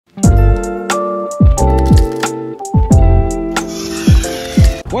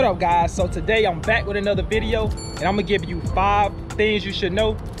up, guys? So today I'm back with another video, and I'm gonna give you 5 things you should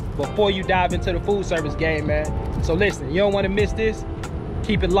know before you dive into the food service game, man. So listen, you don't want to miss this.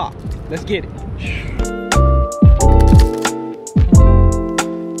 Keep it locked. Let's get it.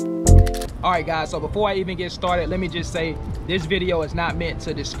 All right, guys, so before I even get started, let me just say this video is not meant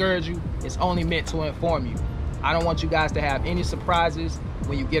to discourage you. It's only meant to inform you. I don't want you guys to have any surprises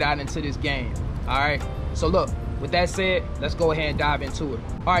when you get out into this game. All right, so look, with that said, let's go ahead and dive into it.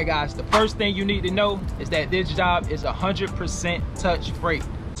 All right, guys, the first thing you need to know is that this job is 100% touch freight.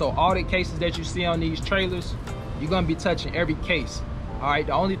 So all the cases that you see on these trailers, you're gonna be touching every case. All right,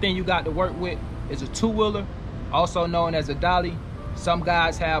 the only thing you got to work with is a 2-wheeler, also known as a dolly. Some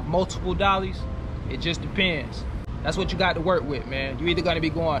guys have multiple dollies. It just depends. That's what you got to work with, man. You're either gonna be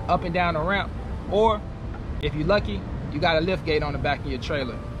going up and down the ramp, or if you're lucky, you got a lift gate on the back of your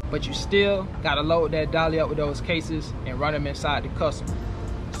trailer. But you still gotta load that dolly up with those cases and run them inside the customer.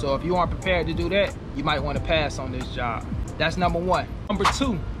 So if you aren't prepared to do that, you might want to pass on this job. That's number 1. Number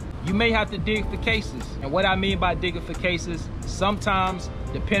 2, you may have to dig for cases. And what I mean by digging for cases, sometimes,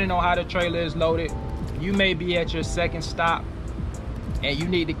 depending on how the trailer is loaded, you may be at your second stop and you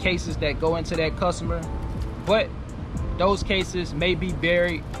need the cases that go into that customer, but those cases may be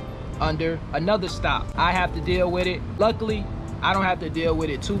buried under another stop. I have to deal with it. Luckily, I don't have to deal with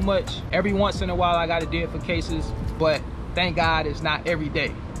it too much. Every once in a while I gotta dig for cases, but thank God it's not every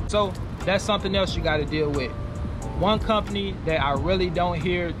day. So that's something else you gotta deal with. One company that I really don't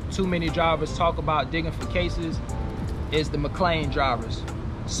hear too many drivers talk about digging for cases is the McLean drivers.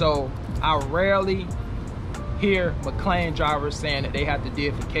 So I rarely hear McLean drivers saying that they have to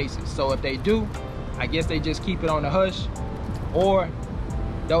dig for cases. So if they do, I guess they just keep it on the hush, or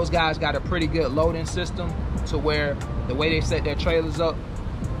those guys got a pretty good loading system to where the way they set their trailers up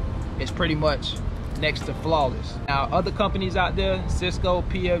is pretty much next to flawless. Now, other companies out there, Cisco,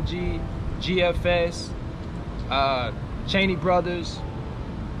 PFG, GFS, Cheney Brothers,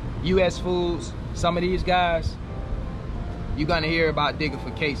 US Foods, some of these guys, you're gonna hear about digging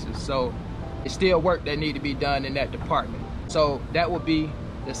for cases. So it's still work that need to be done in that department. So that would be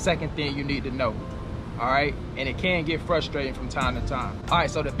the second thing you need to know. All right, and it can get frustrating from time to time. All right,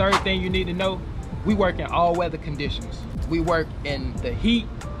 so the third thing you need to know, we work in all weather conditions. We work in the heat,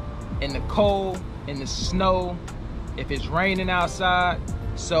 in the cold, in the snow, if it's raining outside.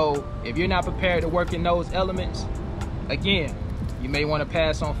 So if you're not prepared to work in those elements, again, you may want to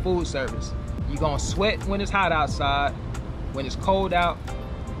pass on food service. You're gonna sweat when it's hot outside. When it's cold out,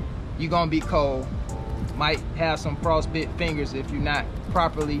 you're gonna be cold. Might have some frostbit fingers if you're not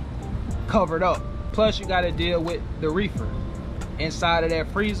properly covered up. Plus, you gotta deal with the reefer. Inside of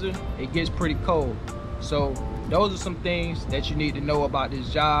that freezer, it gets pretty cold. So those are some things that you need to know about this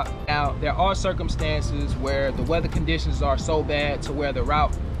job. Now, there are circumstances where the weather conditions are so bad to where the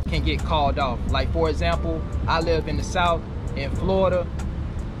route can get called off. Like, for example, I live in the South, in Florida.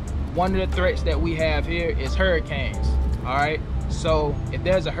 One of the threats that we have here is hurricanes, all right? So if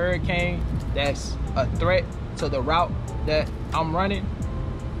there's a hurricane that's a threat to the route that I'm running,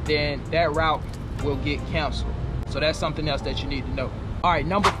 then that route will get canceled. So that's something else that you need to know. All right,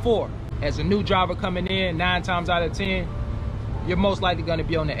 number 4, as a new driver coming in, 9 times out of 10, you're most likely gonna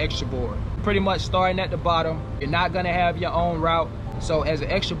be on the extra board. Pretty much starting at the bottom, you're not gonna have your own route. So as an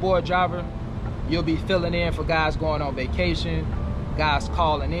extra board driver, you'll be filling in for guys going on vacation, guys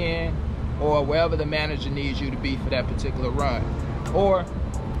calling in, or wherever the manager needs you to be for that particular run. Or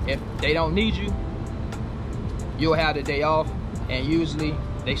if they don't need you, you'll have the day off, and usually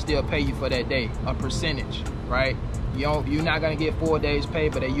they still pay you for that day, a percentage, right? You're not gonna get 4 days pay,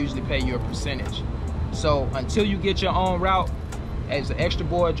 but they usually pay you a percentage. So until you get your own route as an extra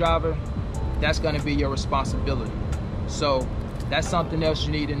board driver, that's gonna be your responsibility. So that's something else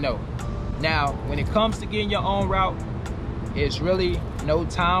you need to know. Now, when it comes to getting your own route, it's really no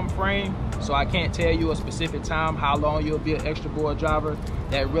time frame. So I can't tell you a specific time how long you'll be an extra board driver.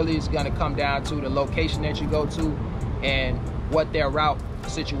 That really is gonna come down to the location that you go to and what their route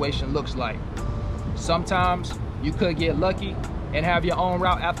situation looks like. Sometimes you could get lucky and have your own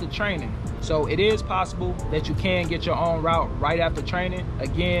route after training. So it is possible that you can get your own route right after training.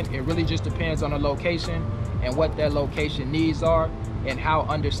 Again, it really just depends on the location and what their location needs are and how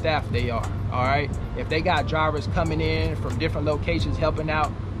understaffed they are, all right? If they got drivers coming in from different locations helping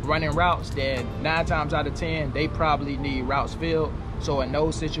out running routes, then 9 times out of 10, they probably need routes filled. So in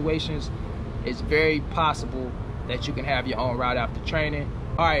those situations, it's very possible that you can have your own route after training.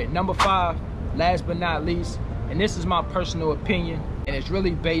 All right, number 5, last but not least, and this is my personal opinion, and it's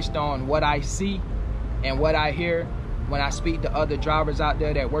really based on what I see and what I hear when I speak to other drivers out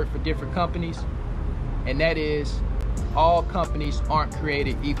there that work for different companies, and that is all companies aren't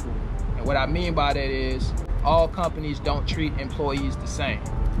created equal. And what I mean by that is all companies don't treat employees the same.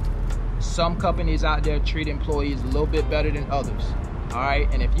 Some companies out there treat employees a little bit better than others. All right,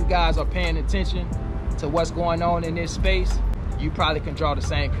 and if you guys are paying attention to what's going on in this space, you probably can draw the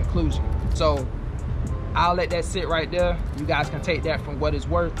same conclusion. So I'll let that sit right there. You guys can take that from what it's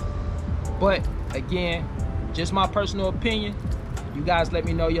worth. But again, just my personal opinion. You guys let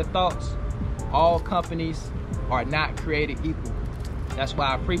me know your thoughts. All companies are not created equal. That's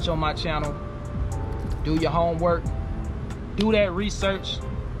why I preach on my channel. Do your homework, do that research,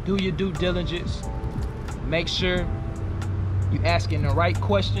 do your due diligence. Make sure you're asking the right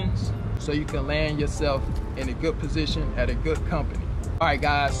questions so you can land yourself in a good position at a good company. All right,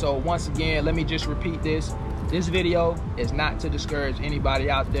 guys, so once again, let me just repeat this. This video is not to discourage anybody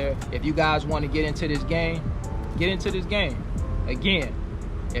out there. If you guys want to get into this game, get into this game. Again,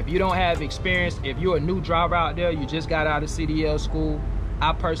 if you don't have experience, if you're a new driver out there, you just got out of CDL school,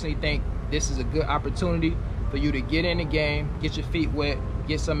 I personally think this is a good opportunity for you to get in the game, get your feet wet,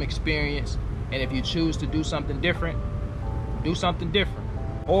 get some experience, and if you choose to do something different, do something different.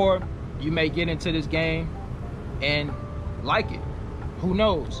 Or you may get into this game and like it. Who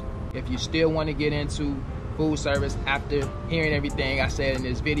knows? If you still want to get into food service after hearing everything I said in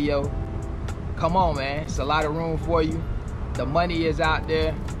this video, come on, man. It's a lot of room for you. The money is out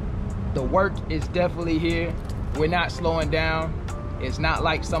there. The work is definitely here. We're not slowing down. It's not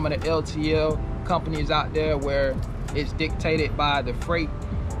like some of the LTL companies out there where it's dictated by the freight.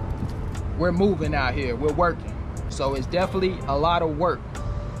 We're moving out here. We're working. So it's definitely a lot of work.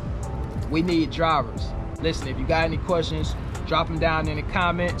 We need drivers. Listen, if you got any questions, drop them down in the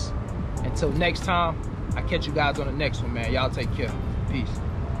comments. Until next time, I'll catch you guys on the next one, man. Y'all take care. Peace.